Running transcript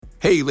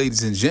Hey,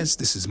 ladies and gents,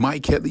 this is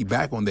Mike Headley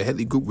back on the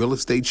Headley Group Real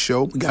Estate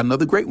Show. We got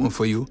another great one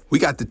for you. We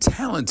got the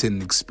talented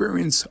and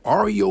experienced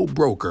REO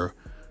broker,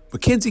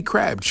 Mackenzie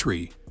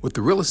Crabtree, with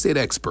the real estate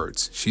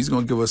experts. She's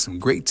going to give us some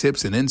great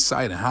tips and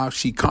insight on how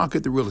she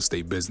conquered the real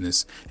estate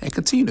business and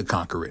continue to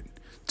conquer it.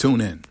 Tune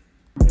in.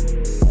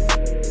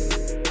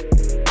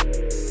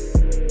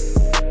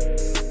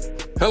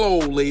 Hello,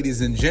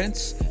 ladies and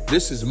gents.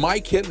 This is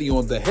Mike Headley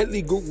on the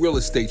Headley Group Real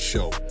Estate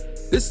Show.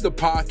 This is a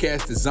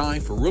podcast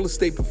designed for real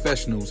estate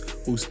professionals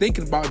who's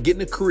thinking about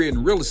getting a career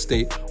in real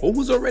estate or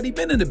who's already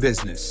been in the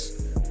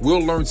business.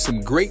 We'll learn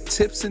some great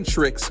tips and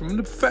tricks from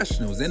the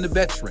professionals and the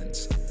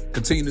veterans.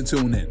 Continue to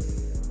tune in.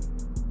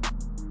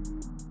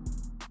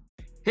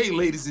 Hey,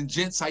 ladies and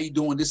gents, how you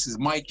doing? This is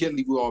Mike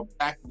Headley. We are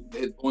back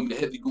on the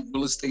Headley Group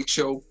Real Estate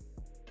Show.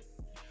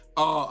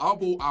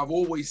 I've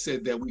always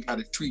said that we got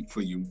a treat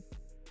for you.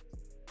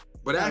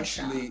 But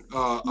actually,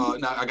 now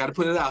I got to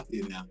put it out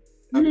there now.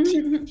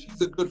 She's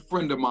a good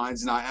friend of mine,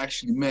 and I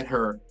actually met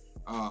her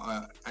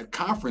at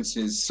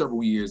conferences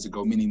several years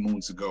ago, many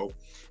moons ago.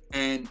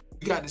 And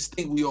we got this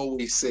thing we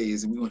always say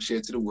is, and we're going to share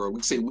it to the world.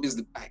 We say, where's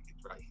the package,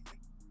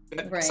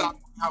 right? That's how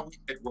we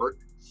at work.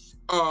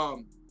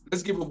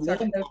 Let's give a warm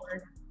welcome.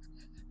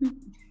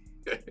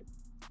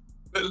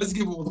 Let's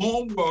give a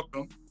warm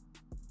welcome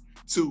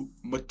to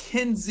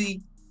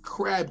Mackenzie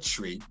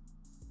Crabtree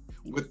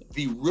with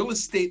the real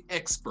estate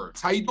experts.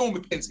 How you doing,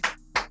 Mackenzie?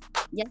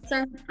 Yes,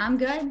 sir. I'm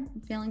good.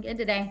 I'm feeling good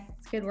today.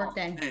 It's a good work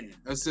day.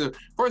 So,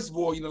 first of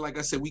all, like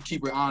I said, we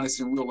keep it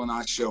honest and real on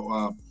our show.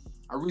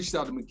 I reached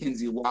out to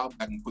Mackenzie a while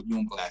back and put you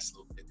on blast a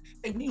little bit.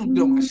 Hey, when you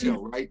do my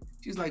show, right?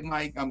 She's like,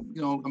 Mike, I'm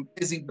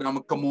busy, but I'm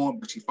gonna come on.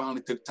 But she finally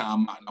took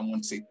time out, and I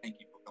want to say thank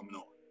you for coming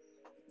on.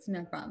 It's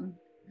no problem.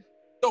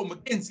 So,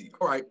 Mackenzie,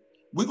 all right,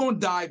 we're gonna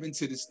dive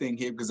into this thing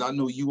here because I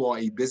know you are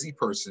a busy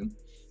person.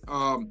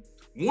 One,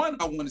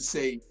 I want to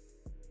say,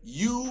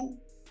 you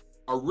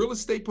are a real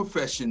estate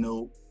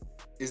professional.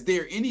 Is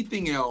there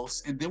anything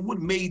else? And then what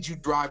made you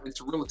drive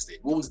into real estate?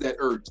 What was that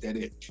urge, that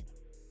itch?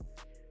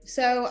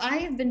 So I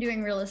have been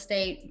doing real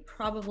estate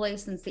probably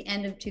since the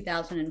end of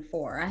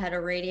 2004. I had a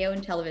radio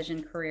and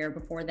television career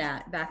before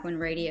that, back when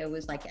radio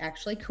was like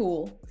actually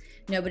cool.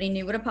 Nobody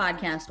knew what a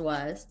podcast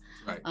was.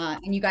 Right.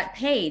 And you got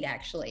paid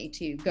actually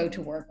to go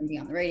to work and be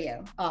on the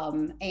radio.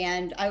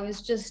 And I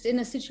was just in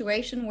a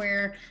situation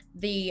where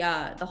the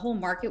whole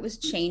market was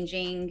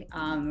changing.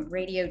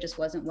 Radio just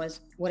wasn't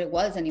what it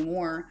was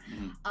anymore.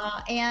 Mm-hmm.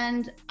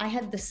 And I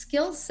had the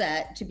skill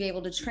set to be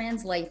able to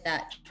translate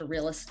that to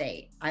real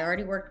estate. I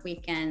already worked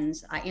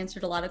weekends. I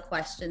answered a lot of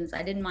questions.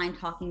 I didn't mind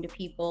talking to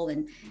people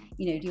and,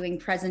 doing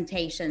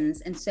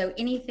presentations. And so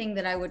anything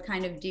that I would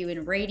kind of do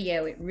in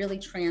radio, it really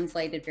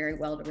translated very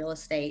well to real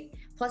estate.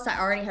 Plus I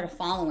already had a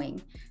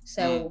following.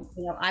 So,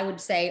 I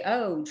would say,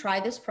 oh, try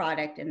this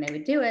product, and they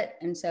would do it.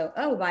 And so,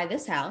 oh, buy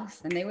this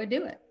house, and they would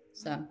do it.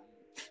 So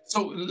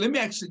let me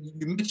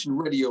you mentioned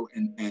radio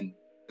and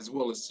as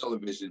well as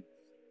television,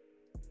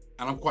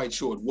 and I'm quite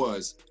sure it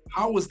was.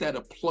 How was that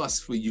a plus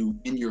for you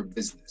in your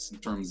business in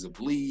terms of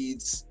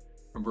leads,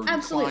 converting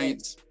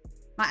clients?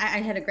 I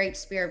had a great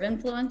sphere of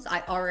influence.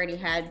 I already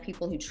had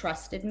people who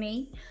trusted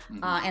me,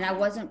 and I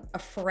wasn't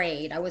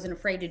afraid. I wasn't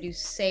afraid to do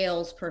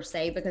sales per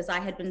se because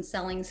I had been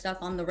selling stuff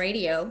on the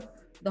radio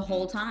the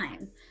whole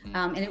time.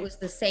 And it was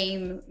the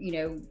same,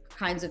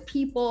 kinds of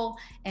people,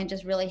 and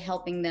just really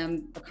helping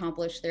them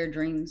accomplish their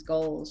dreams,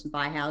 goals,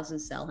 buy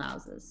houses, sell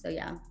houses. So,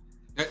 yeah.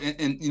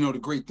 And the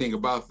great thing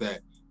about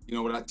that,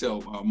 what I tell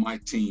my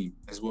team,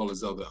 as well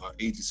as other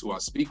agents who I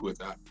speak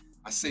with,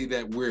 I say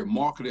that we're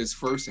marketers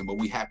first, but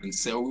we happen to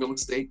sell real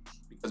estate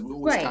because we're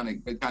always kind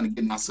of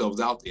getting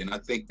ourselves out there. And I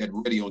think that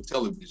radio and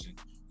television,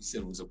 you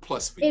said, was a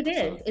plus for you. It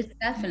is. It's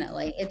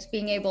definitely. It's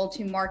being able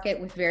to market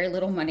with very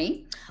little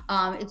money.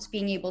 It's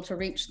being able to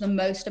reach the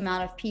most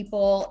amount of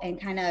people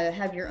and kind of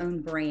have your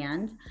own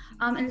brand.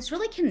 And it's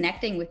really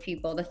connecting with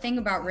people. The thing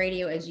about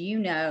radio, as you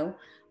know,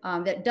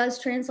 that does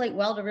translate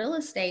well to real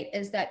estate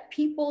is that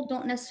people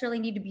don't necessarily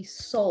need to be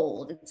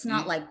sold. It's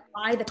not like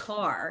buy the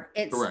car.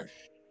 It's correct.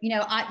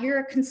 You're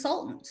a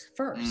consultant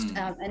first,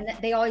 and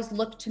they always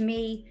look to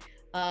me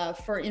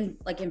for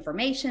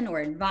information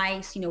or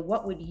advice.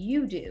 What would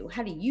you do?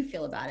 How do you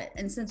feel about it?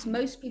 And since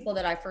most people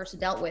that I first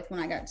dealt with when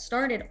I got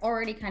started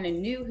already kind of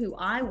knew who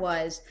I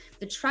was,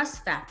 the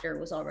trust factor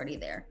was already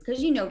there because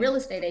real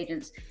estate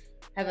agents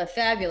have a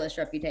fabulous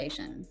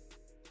reputation.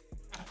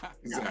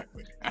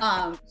 Exactly.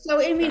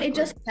 It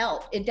just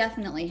helped. It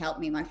definitely helped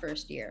me my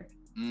first year.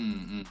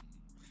 Mm-hmm.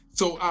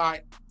 So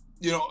I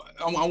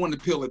want to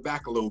peel it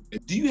back a little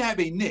bit. Do you have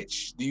a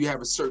niche? Do you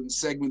have a certain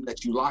segment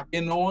that you lock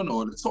in on,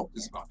 or let's talk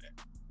this about that?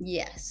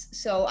 Yes.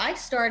 So I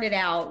started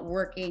out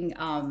working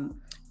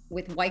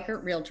with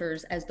Weichert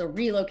Realtors as the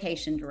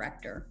relocation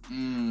director.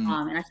 And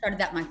I started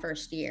that my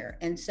first year.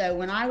 And so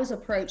when I was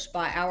approached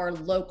by our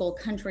local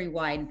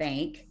countrywide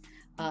bank,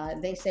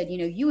 they said,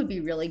 you would be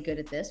really good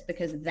at this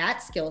because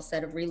that skill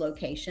set of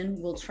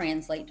relocation will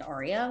translate to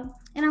REO.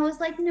 And I was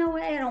like, no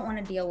way, I don't want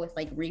to deal with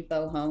like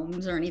repo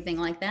homes or anything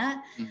like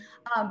that.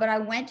 But I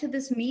went to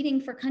this meeting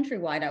for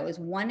Countrywide. I was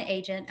one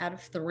agent out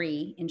of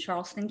 3 in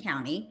Charleston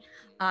County.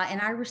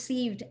 And I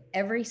received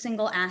every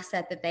single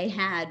asset that they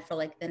had for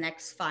like the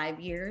next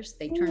 5 years.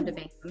 They turned to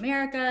Bank of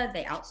America.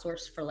 They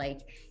outsourced for like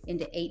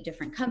into 8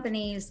 different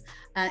companies.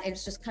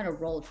 It's just kind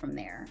of rolled from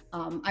there.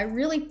 I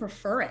really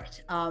prefer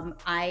it.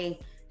 I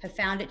have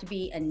found it to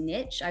be a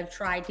niche. I've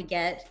tried to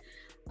get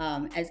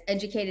as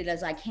educated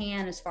as I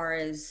can as far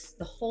as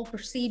the whole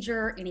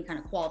procedure, any kind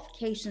of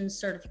qualifications,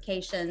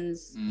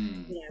 certifications,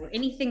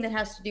 anything that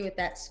has to do with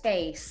that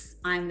space,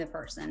 I'm the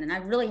person. And I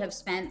really have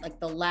spent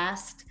like the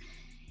last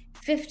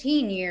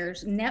 15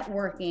 years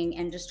networking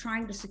and just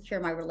trying to secure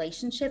my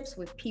relationships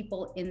with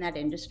people in that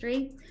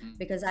industry,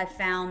 because I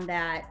found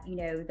that,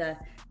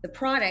 the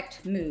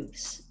product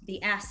moves,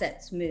 the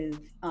assets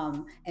move.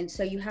 And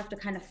so you have to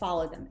kind of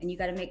follow them, and you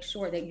got to make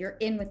sure that you're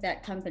in with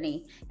that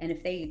company. And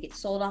if they get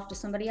sold off to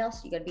somebody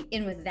else, you got to be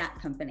in with that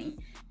company.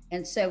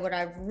 And so what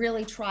I've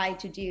really tried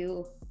to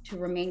do to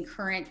remain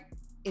current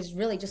is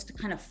really just to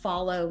kind of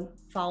follow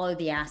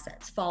the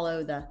assets,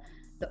 follow the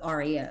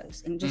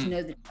REOs, and just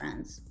know the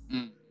trends.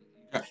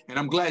 And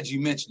I'm glad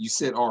you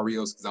said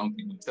REOs, because I don't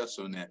think we touched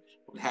on that.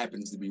 What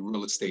happens to be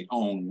real estate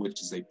owned,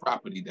 which is a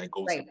property that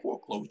goes to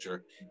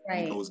foreclosure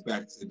and goes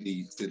back to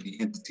the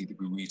entity to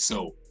be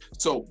resold.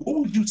 So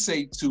what would you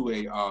say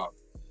to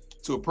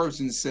a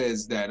person who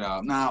says that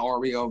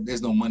REO,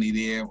 there's no money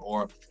there,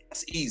 or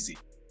it's easy?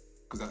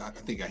 Because I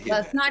think I hear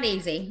that. It's not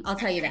easy. I'll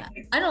tell you that.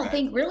 I don't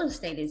think real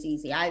estate is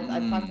easy.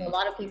 I've talked to a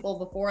lot of people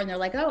before, and they're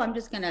like, oh, I'm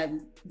just going to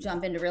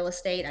jump into real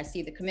estate. I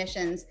see the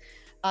commissions.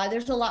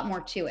 There's a lot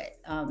more to it.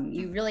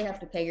 You really have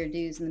to pay your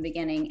dues in the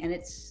beginning, and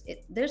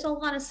there's a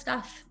lot of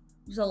stuff.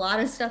 There's a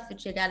lot of stuff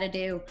that you got to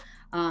do,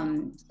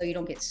 so you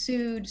don't get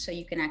sued, so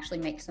you can actually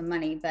make some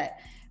money. But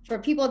for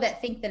people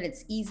that think that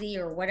it's easy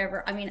or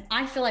whatever, I mean,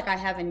 I feel like I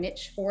have a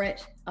niche for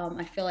it.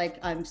 I feel like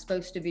I'm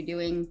supposed to be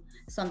doing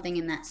something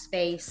in that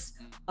space.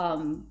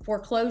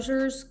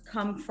 Foreclosures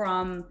come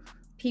from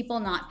people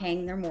not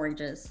paying their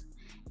mortgages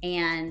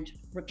and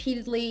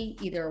repeatedly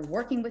either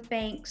working with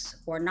banks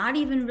or not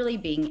even really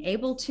being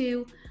able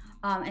to.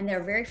 And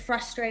they're very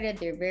frustrated.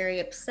 They're very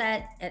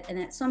upset. And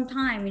at some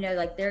time,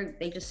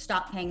 they just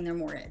stop paying their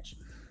mortgage.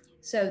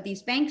 So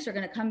these banks are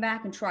going to come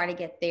back and try to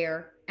get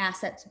their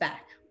assets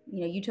back.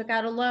 You took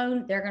out a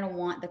loan, they're going to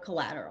want the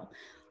collateral.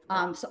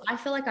 So I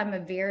feel like I'm a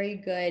very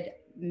good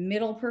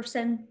middle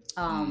person.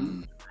 I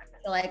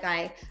feel like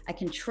I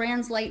can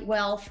translate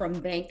well from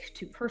bank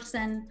to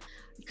person.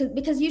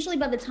 Because usually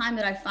by the time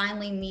that I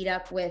finally meet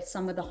up with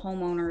some of the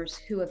homeowners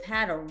who have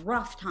had a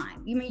rough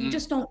time, you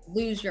just don't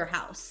lose your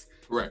house.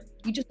 Right.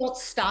 You just don't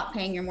stop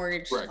paying your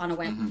mortgage on a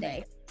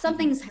Wednesday.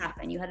 Something's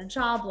happened. You had a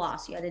job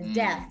loss, you had a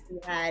death, you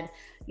had,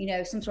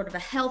 some sort of a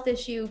health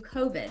issue,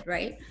 COVID,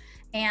 right?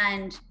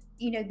 And,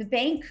 the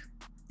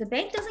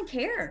bank doesn't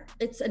care.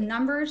 It's a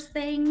numbers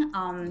thing.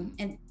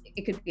 And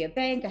it could be a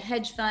bank, a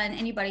hedge fund,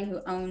 anybody who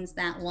owns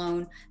that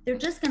loan, they're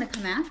just going to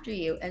come after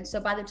you. And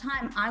so by the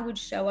time I would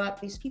show up,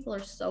 these people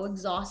are so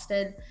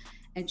exhausted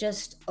and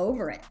just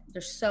over it.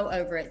 They're so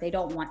over it. They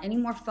don't want any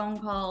more phone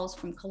calls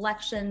from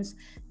collections.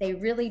 They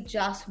really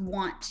just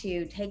want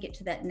to take it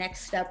to that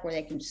next step where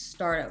they can just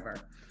start over.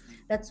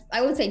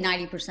 I would say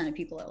 90% of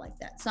people are like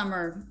that. Some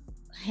are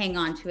hang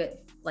on to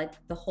it like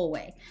the whole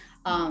way.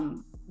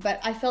 But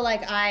I feel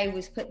like I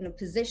was put in a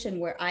position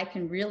where I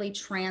can really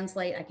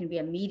translate. I can be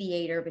a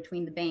mediator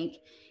between the bank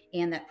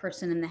and that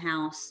person in the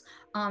house.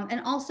 And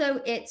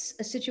also it's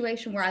a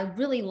situation where I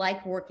really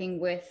like working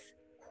with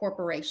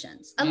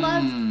corporations.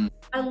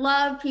 I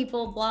love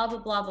people, blah, blah,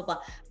 blah, blah, blah.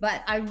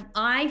 But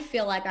I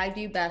feel like I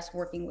do best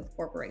working with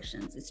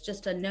corporations. It's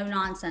just a no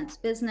nonsense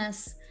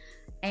business.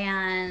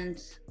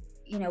 And,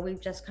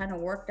 we've just kind of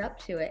worked up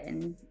to it,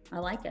 and I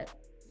like it.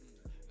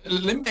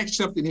 Let me ask you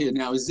something here.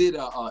 Now, is it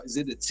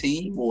a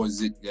team, or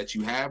is it that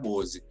you have,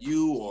 or is it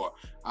you? Or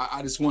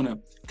I just want to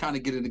kind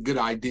of get a good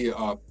idea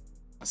of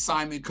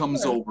assignment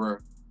comes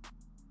over.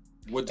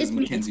 What does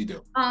Mackenzie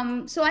do?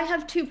 So I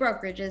have 2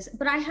 brokerages,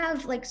 but I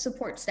have like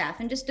support staff,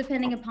 and just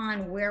depending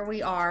upon where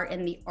we are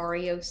in the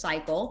REO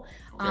cycle,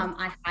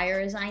 I hire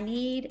as I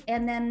need,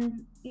 and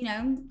then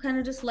kind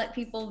of just let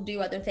people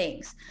do other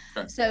things.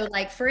 Okay. So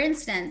like, for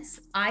instance,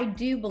 I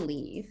do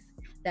believe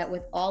that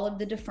with all of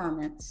the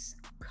deferments,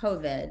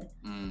 COVID,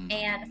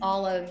 and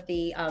all of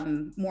the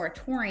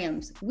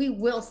moratoriums, we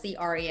will see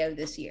REO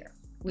this year.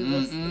 We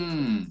will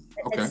see.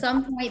 At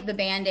some point, the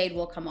Band-Aid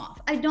will come off.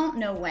 I don't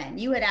know when.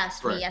 You had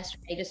asked me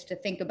yesterday just to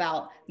think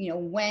about,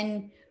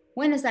 when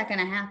is that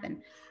going to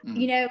happen?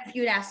 If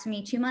you had asked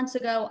me 2 months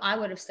ago, I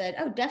would have said,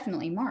 oh,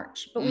 definitely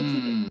March. But we keep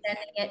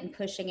extending it and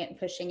pushing it and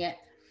pushing it.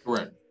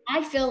 Right.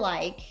 I feel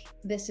like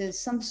this is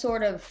some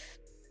sort of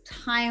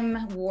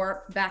time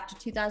warp back to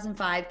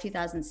 2005,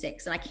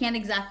 2006. And I can't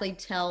exactly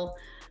tell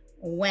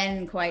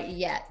when quite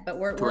yet, but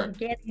we're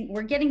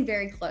getting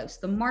very close.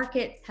 The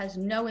market has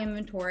no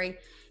inventory.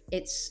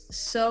 it's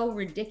so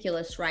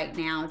ridiculous right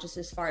now, just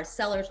as far as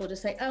sellers will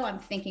just say, oh, I'm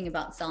thinking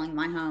about selling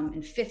my home,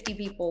 and 50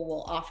 people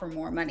will offer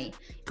more money.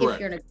 Correct. If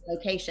you're in a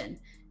location.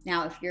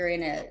 Now, if you're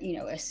in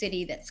a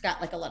city that's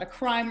got like a lot of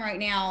crime right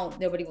now,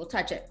 nobody will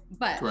touch it.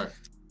 But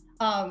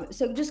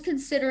so just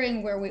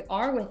considering where we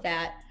are with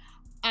that,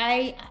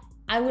 I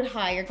would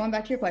hire, going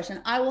back to your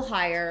question, I will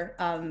hire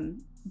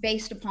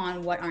based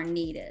upon what our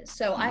need is.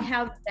 So I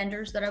have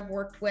vendors that I've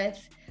worked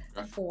with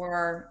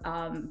for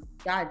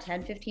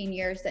 10, 15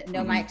 years that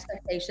know my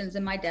expectations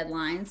and my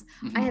deadlines.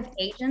 I have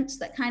agents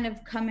that kind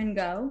of come and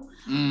go.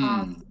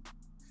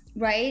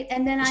 Right.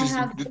 And then I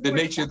have the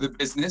nature of the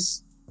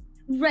business.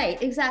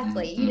 Right,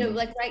 exactly. You know,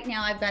 like right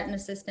now I've got an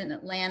assistant in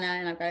Atlanta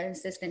and I've got an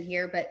assistant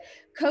here, but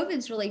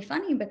COVID's really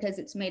funny because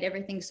it's made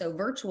everything so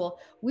virtual.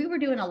 We were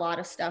doing a lot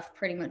of stuff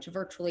pretty much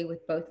virtually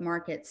with both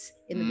markets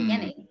in the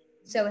beginning.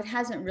 So it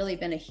hasn't really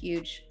been a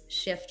huge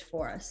shift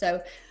for us.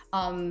 So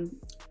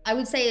I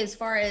would say as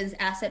far as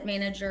asset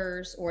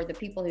managers or the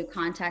people who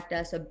contact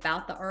us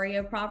about the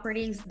REO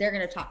properties, they're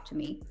going to talk to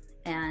me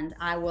and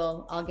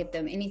I'll get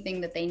them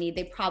anything that they need.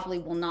 They probably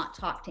will not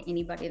talk to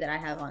anybody that I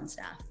have on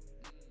staff.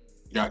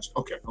 Gotcha.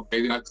 Okay.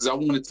 Because I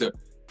wanted to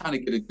kind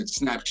of get a good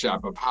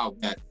snapshot of how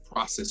that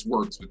process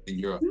works within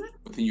your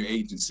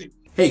agency.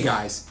 Hey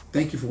guys,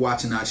 thank you for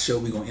watching our show.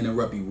 We're gonna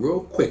interrupt you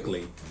real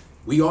quickly.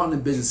 We are in the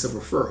business of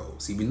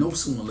referrals. If you know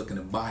someone looking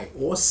to buy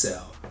or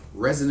sell,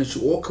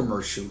 residential or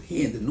commercial,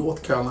 here in the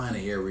North Carolina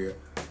area,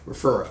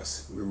 refer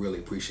us. We really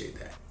appreciate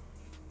that.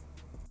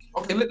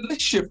 Okay,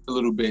 let's shift a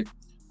little bit.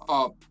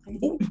 What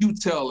would you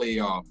tell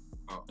a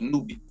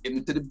newbie getting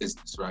into the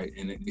business, right?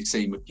 And they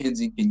say,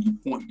 Mackenzie, can you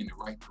point me in the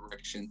right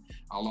direction?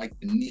 I like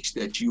the niche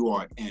that you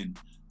are in.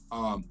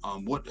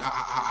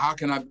 How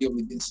can I be able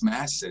to get some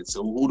assets?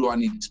 So who do I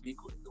need to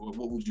speak with?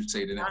 What would you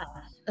say to that?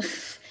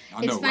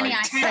 It's funny.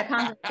 I had a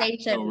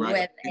conversation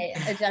with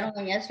a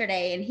gentleman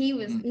yesterday, and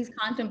he's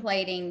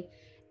contemplating,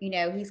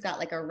 he's got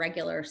like a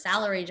regular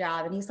salary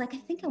job, and he's like, I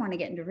think I want to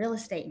get into real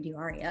estate and do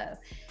REO.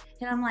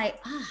 And I'm like,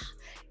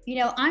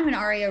 I'm an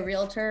REO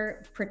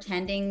realtor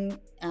pretending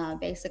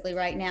basically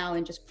right now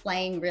and just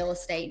playing real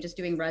estate, just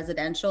doing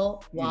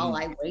residential while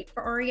I wait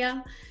for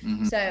REO.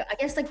 So I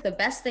guess like the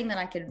best thing that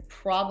I could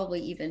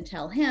probably even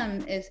tell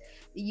him is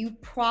you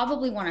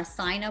probably want to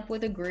sign up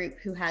with a group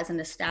who has an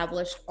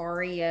established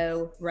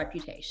REO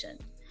reputation.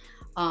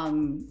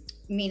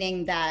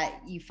 Meaning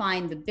that you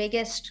find the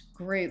biggest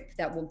group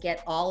that will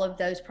get all of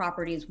those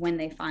properties when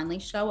they finally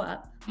show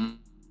up.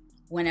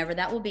 Whenever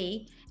that will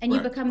be, and you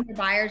become their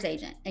buyer's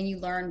agent and you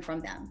learn from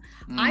them.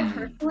 I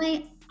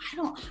personally, I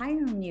don't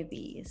hire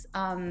newbies.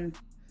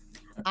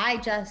 I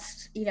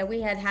just, we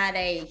had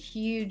a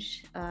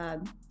huge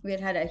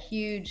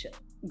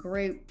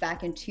group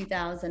back in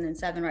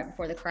 2007, right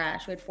before the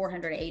crash. We had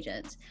 400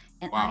 agents,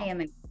 and I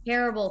am a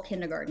terrible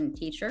kindergarten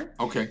teacher.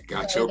 Okay,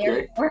 gotcha. So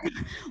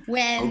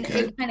when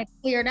it kind of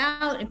cleared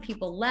out and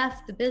people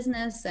left the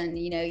business, and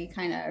you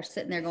kind of are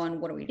sitting there going,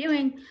 "What are we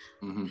doing?"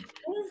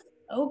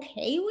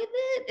 Okay with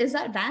it? Is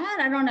that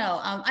bad? I don't know.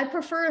 I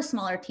prefer a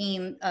smaller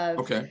team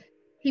of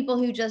people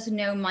who just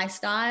know my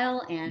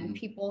style and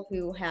people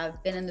who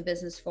have been in the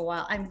business for a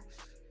while.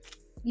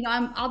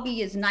 I'll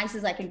be as nice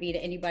as I can be to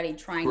anybody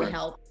trying to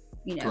help,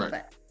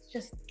 but it's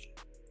just.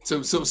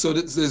 So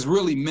there's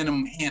really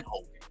minimum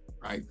hand-holding,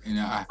 right?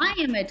 I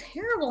am a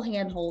terrible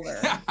hand-holder.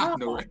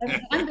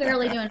 I'm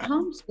barely doing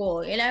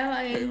homeschool,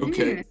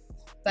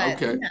 But,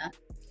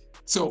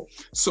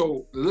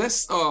 So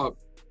let's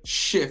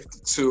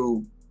shift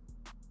to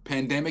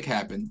pandemic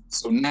happened.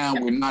 So now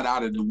we're not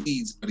out of the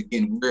weeds, but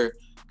again, we're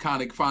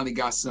kind of finally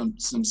got some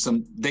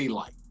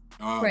daylight.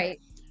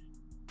 Right.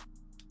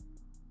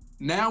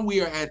 Now we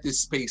are at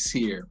this space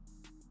here.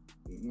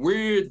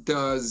 Where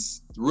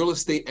does real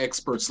estate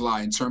experts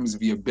lie in terms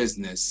of your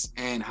business,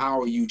 and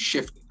how are you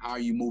shifting? How are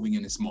you moving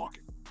in this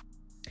market?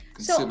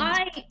 So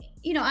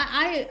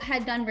I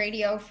had done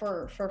radio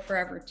for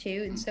forever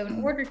too. And so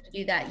in order to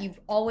do that, you've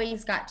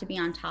always got to be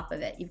on top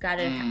of it. You've got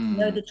to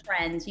know the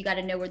trends. You got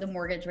to know where the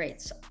mortgage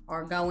rates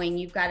are going.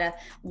 You've got to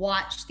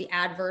watch the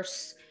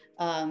adverse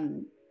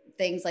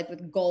things like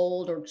with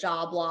gold or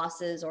job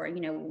losses, or,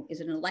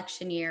 is it an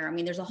election year? I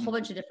mean, there's a whole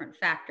bunch of different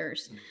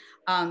factors.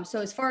 So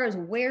as far as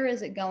where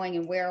is it going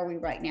and where are we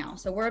right now?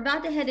 So we're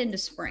about to head into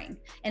spring.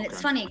 And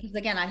it's funny because,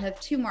 again, I have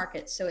two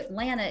markets. So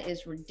Atlanta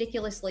is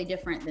ridiculously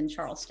different than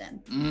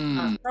Charleston.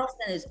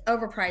 Charleston is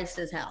overpriced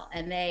as hell.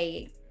 And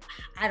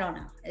I don't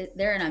know,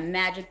 they're in a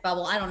magic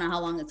bubble. I don't know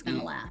how long it's going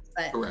to last.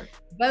 But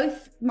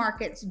both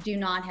markets do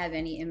not have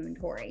any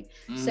inventory.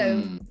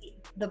 So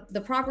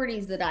the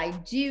properties that I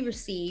do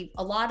receive,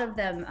 a lot of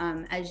them,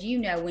 as you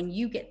know, when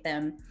you get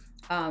them,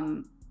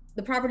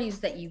 the properties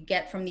that you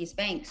get from these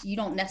banks, you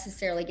don't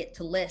necessarily get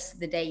to list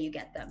the day you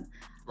get them.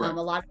 A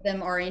lot of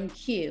them are in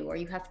queue, or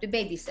you have to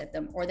babysit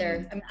them, or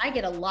I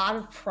get a lot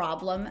of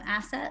problem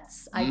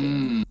assets. I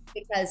do,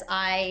 because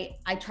I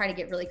try to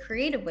get really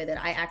creative with it.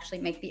 I actually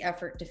make the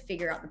effort to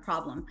figure out the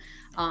problem.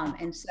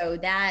 And so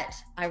that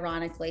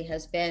ironically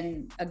has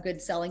been a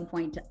good selling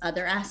point to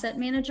other asset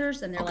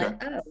managers. And they're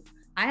like, oh,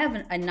 I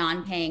have a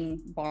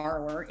non-paying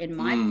borrower in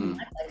my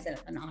place,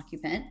 an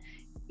occupant.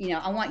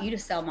 I want you to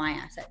sell my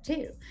asset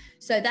too.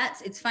 So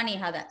it's funny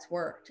how that's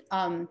worked.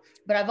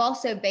 But I've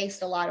also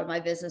based a lot of my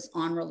business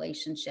on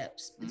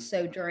relationships.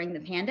 So during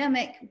the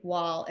pandemic,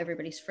 while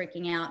everybody's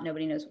freaking out,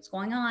 nobody knows what's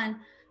going on,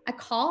 I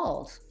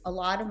called a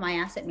lot of my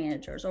asset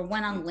managers or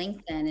went on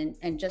LinkedIn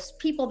and just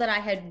people that I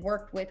had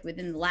worked with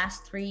within the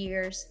last 3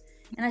 years.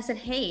 And I said,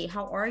 hey,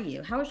 how are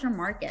you? How is your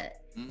market?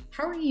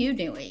 How are you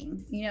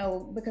doing?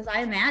 Because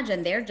I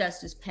imagine they're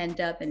just as pent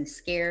up and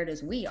scared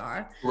as we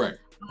are. Right.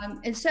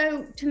 And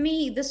so to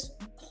me, this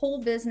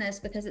whole business,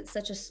 because it's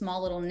such a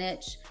small little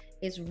niche,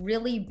 is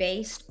really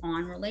based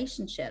on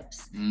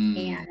relationships.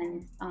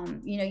 And,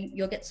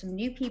 you'll get some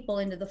new people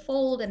into the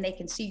fold and they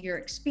can see your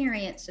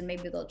experience and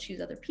maybe they'll choose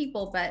other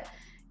people. But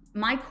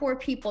my core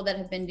people that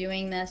have been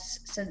doing this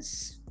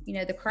since,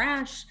 the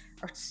crash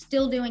are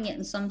still doing it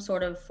in some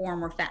sort of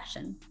form or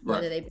fashion,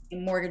 whether they be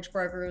mortgage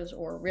brokers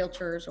or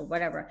realtors or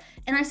whatever.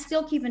 And I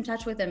still keep in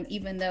touch with them,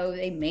 even though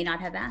they may not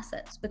have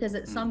assets, because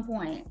at some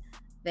point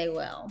they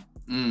will.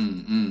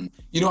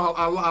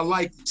 I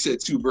like you said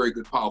two very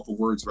good, powerful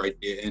words right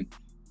there in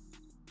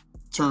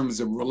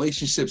terms of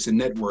relationships and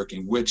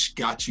networking, which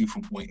got you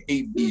from point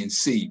A, B, and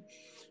C.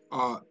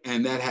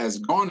 And that has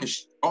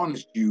garnished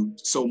you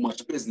so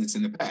much business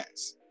in the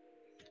past.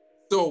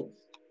 So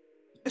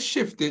let's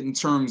shift it in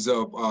terms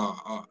of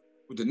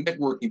with the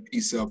networking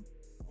piece of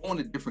going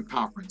to different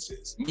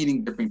conferences,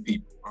 meeting different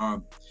people.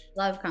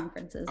 Love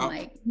conferences,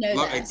 Mike. Know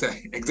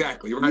that.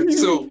 Exactly, right?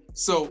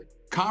 So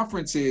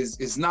conferences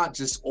is not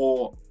just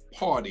all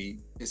party,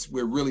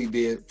 we're really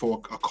there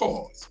for a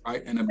cause,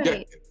 right? An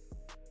objective.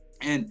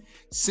 Right. And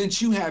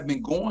since you have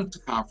been going to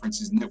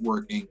conferences,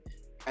 networking,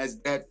 has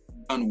that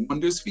done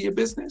wonders for your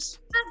business?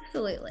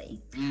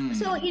 Absolutely.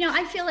 So,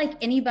 I feel like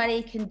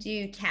anybody can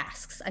do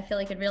tasks. I feel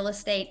like in real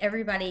estate,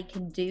 everybody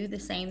can do the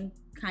same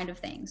kind of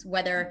things,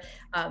 whether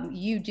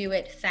you do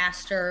it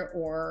faster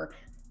or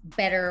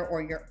better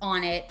or you're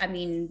on it. I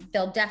mean,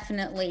 they'll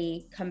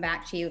definitely come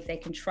back to you if they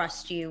can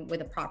trust you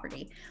with a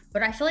property.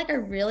 But I feel like I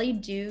really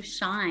do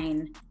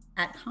shine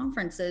at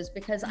conferences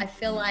because I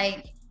feel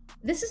like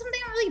this is something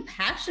I'm really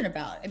passionate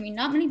about. I mean,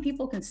 not many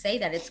people can say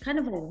that. It's kind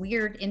of a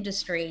weird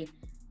industry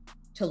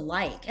to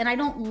like. And I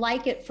don't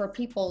like it for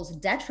people's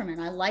detriment.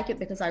 I like it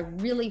because I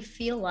really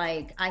feel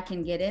like I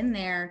can get in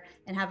there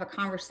and have a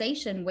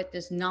conversation with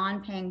this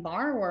non-paying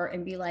borrower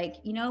and be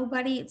like,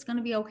 buddy, it's going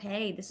to be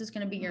okay. This is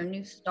going to be your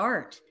new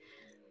start.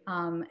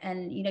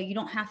 And you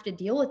don't have to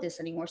deal with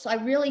this anymore. So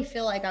I really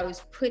feel like I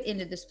was put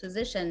into this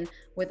position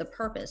with a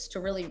purpose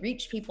to really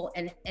reach people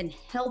and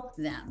help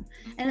them.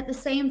 And at the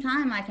same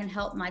time, I can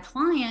help my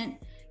client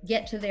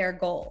get to their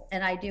goal.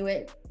 And I do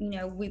it,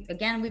 we've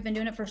been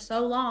doing it for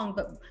so long,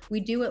 but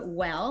we do it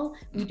well,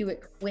 we do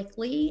it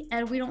quickly,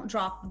 and we don't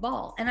drop the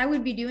ball. And I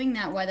would be doing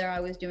that whether I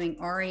was doing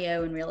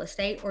REO in real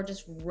estate or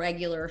just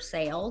regular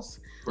sales.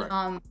 Right.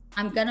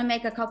 I'm going to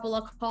make a couple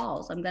of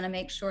calls. I'm going to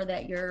make sure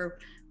that you're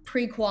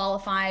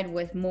pre-qualified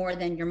with more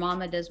than your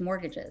mama does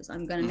mortgages.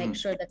 I'm going to make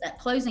sure that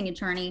closing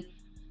attorney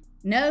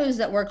knows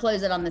that we're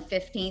closing on the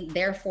 15th,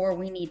 therefore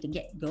we need to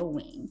get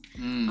going.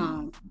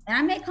 And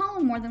I may call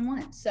them more than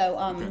once. So,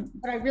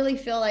 but I really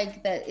feel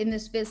like that in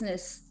this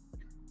business,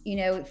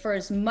 for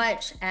as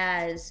much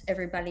as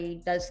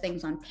everybody does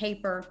things on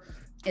paper,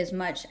 as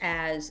much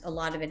as a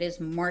lot of it is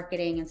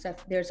marketing and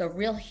stuff, there's a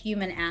real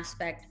human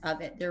aspect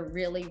of it. There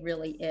really,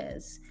 really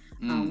is.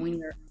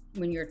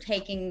 When you're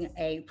taking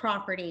a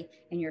property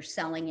and you're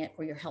selling it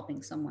or you're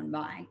helping someone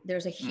buy,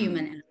 there's a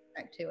human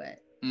aspect to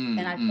it.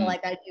 And I feel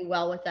like I do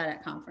well with that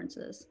at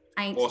conferences.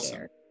 I ain't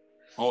scared.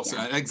 Awesome.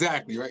 Yeah.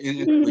 Exactly.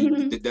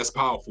 Right. That's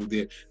powerful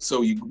there.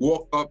 So you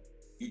walk up,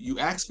 you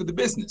ask for the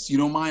business. You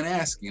don't mind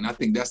asking. And I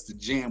think that's the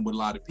jam with a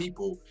lot of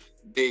people.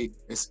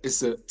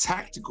 It's a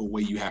tactical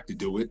way you have to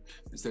do it.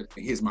 Instead of,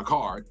 here's my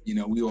card.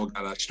 We all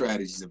got our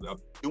strategies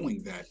of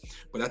doing that.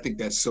 But I think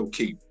that's so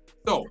key.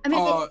 So,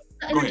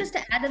 just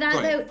to add to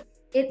that though,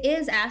 it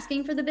is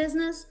asking for the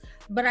business,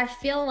 but I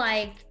feel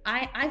like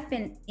I've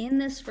been in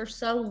this for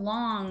so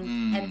long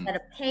and at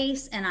a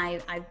pace, and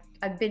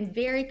I've been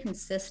very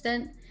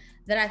consistent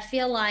that I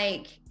feel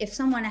like if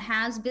someone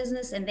has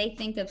business and they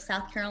think of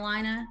South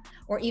Carolina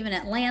or even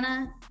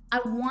Atlanta, I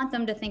want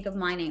them to think of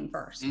my name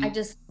first.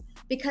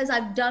 Because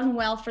I've done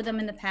well for them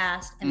in the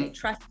past and they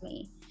trust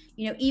me.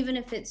 Even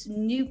if it's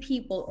new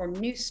people or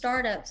new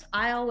startups,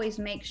 I always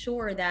make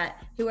sure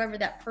that whoever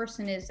that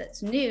person is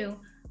that's new,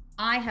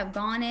 I have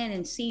gone in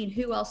and seen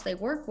who else they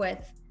work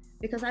with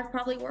because I've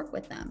probably worked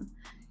with them.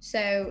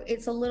 So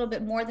it's a little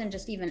bit more than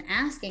just even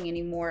asking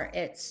anymore.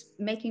 It's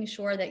making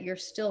sure that you're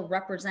still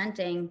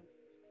representing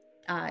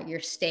your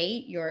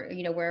state,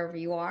 wherever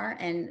you are,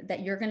 and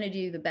that you're going to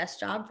do the best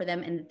job for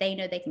them and that they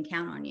know they can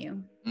count on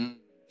you.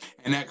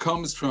 And that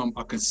comes from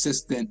a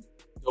consistent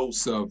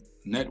dose of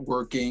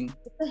networking,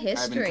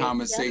 having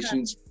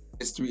conversations,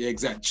 history,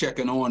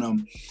 checking on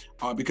them.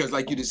 Because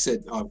like you just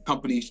said,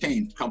 companies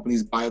change,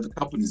 companies buy other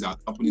companies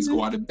out, companies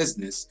go out of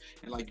business.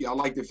 And I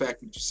like the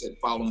fact that you said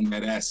following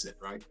that asset,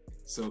 right?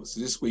 So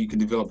this way you can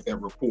develop that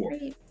rapport.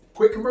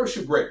 Quick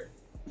commercial break.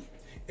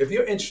 If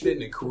you're interested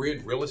in a career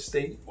in real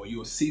estate or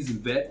you're a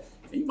seasoned vet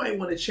and you might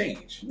want to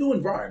change, new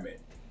environment,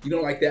 you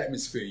don't like the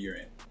atmosphere you're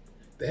in,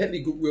 the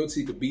Headley Group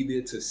Realty could be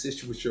there to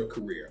assist you with your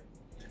career.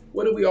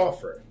 What do we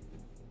offer?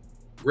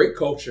 Great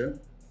culture,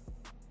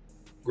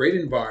 great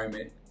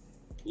environment,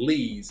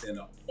 leads, and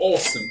an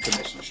awesome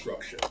commission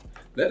structure.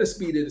 Let us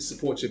be there to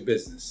support your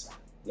business.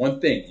 One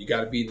thing, you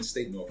got to be in the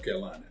state of North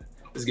Carolina.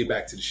 Let's get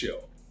back to the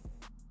show.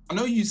 I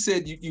know you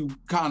said you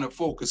kind of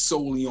focus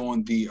solely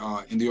on the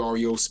in the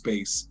REO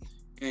space,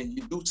 and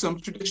you do some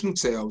traditional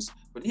sales,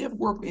 but do you ever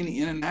work with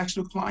any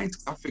international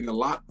clients? I figure a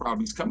lot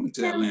probably is coming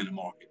to the Atlanta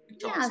market.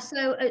 Yeah,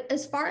 so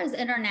as far as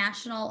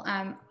international,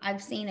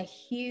 I've seen a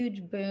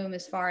huge boom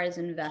as far as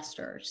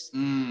investors.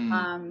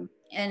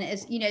 And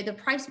as you know, the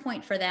price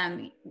point for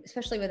them,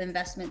 especially with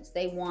investments,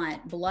 they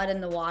want blood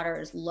in the water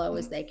as low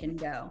as they can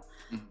go.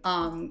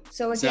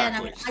 So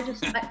again,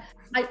 exactly.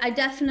 I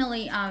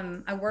definitely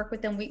I work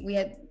with them.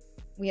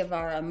 We have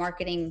our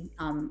marketing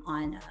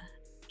on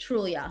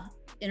Trulia,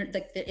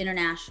 the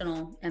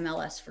international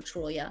MLS for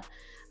Trulia.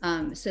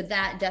 So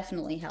that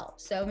definitely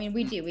helps. So I mean,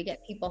 we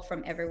get people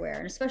from everywhere,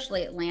 and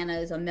especially Atlanta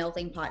is a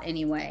melting pot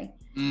anyway.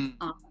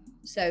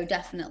 So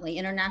definitely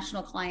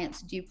international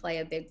clients do play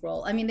a big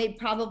role. I mean, they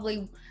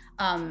probably,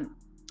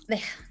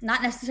 they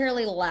not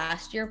necessarily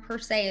last year per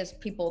se as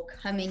people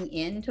coming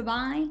in to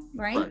buy,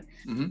 right?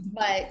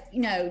 But,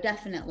 you know,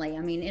 definitely, I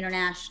mean,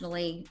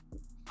 internationally,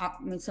 I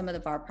mean, some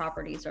of our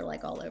properties are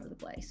like all over the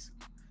place.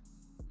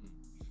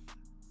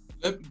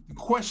 The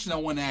question I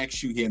want to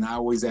ask you here, and I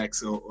always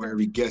ask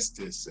every guest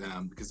this,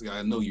 because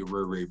I know you're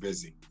very, very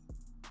busy.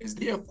 Is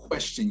there a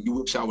question you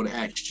wish I would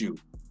have asked you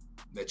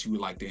that you would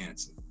like to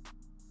answer?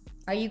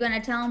 Are you going to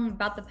tell them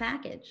about the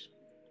package?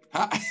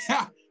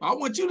 I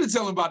want you to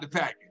tell them about the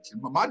package.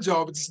 My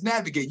job is to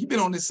navigate. You've been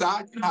on this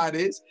side. You know how it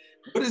is.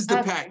 What is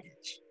the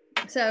package?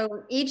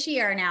 So each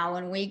year now,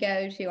 when we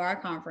go to our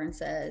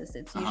conferences,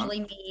 it's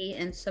usually me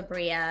and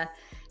Sabria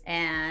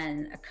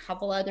and a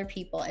couple other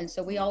people. And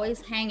so we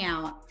always hang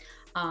out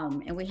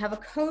and we have a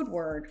code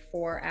word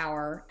for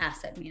our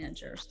asset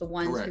managers, the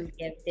ones who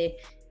give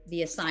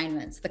the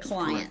assignments, the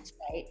clients,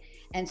 right?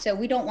 And so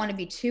we don't want to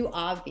be too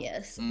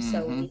obvious.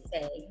 So we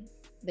say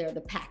they're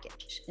the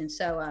package. And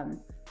so,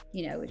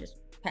 you know, we just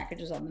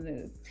packages on the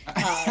move.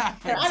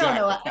 Exactly. I don't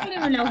know. I don't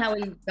even know how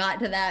we got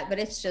to that, but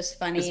it's just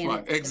funny.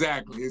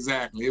 Exactly.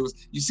 It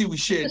was, you see, we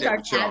shared that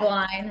with y'all.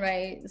 Our tagline,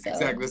 right? So.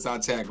 Exactly. That's our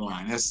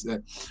tagline. That's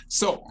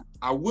so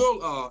I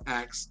will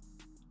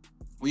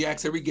we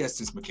ask every guest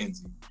this,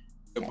 Mackenzie,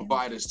 to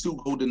provide us 2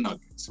 golden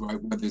nuggets, right?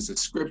 Whether it's a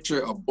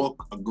scripture, a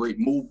book, a great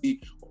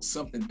movie, or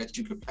something that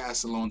you could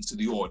pass along to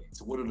the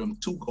audience. What are them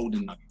 2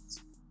 golden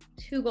nuggets?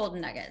 2 golden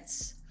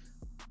nuggets.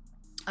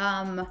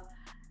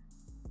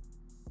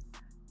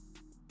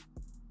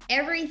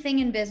 Everything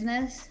in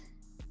business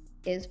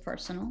is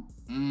personal.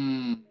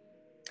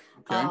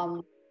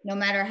 Okay. No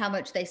matter how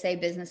much they say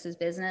business is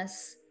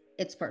business,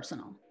 it's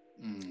personal.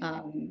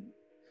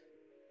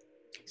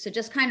 So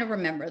just kind of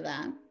remember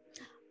that.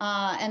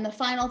 And the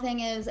final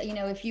thing is, you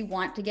know, if you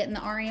want to get in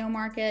the REO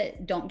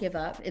market, don't give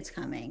up. It's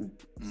coming.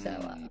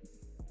 So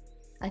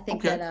I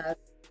think that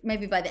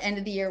maybe by the end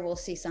of the year, we'll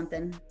see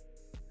something.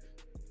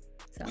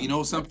 So. You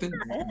know something?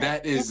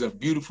 That is a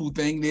beautiful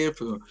thing there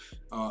for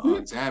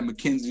to have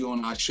Mackenzie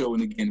on our show.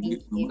 And again,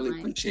 we really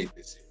appreciate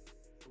this.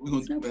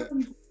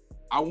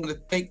 I want to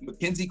thank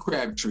Mackenzie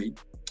Crabtree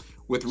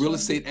with Real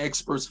Estate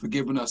Experts for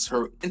giving us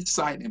her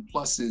insight and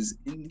pluses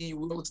in the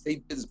real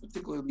estate business,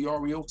 particularly the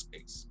REO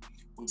space.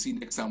 We'll see you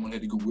next time on the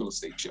Good Real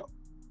Estate Show.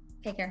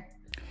 Take care.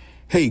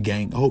 Hey,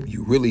 gang, I hope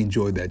you really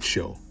enjoyed that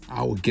show.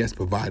 Our guests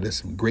provide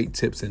us some great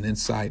tips and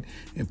insight,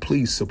 and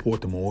please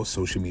support them on all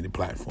social media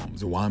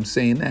platforms. And while I'm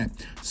saying that,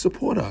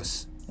 support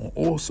us on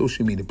all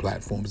social media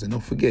platforms. And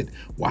don't forget,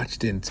 watch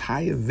the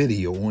entire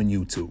video on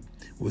YouTube.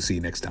 We'll see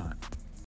you next time.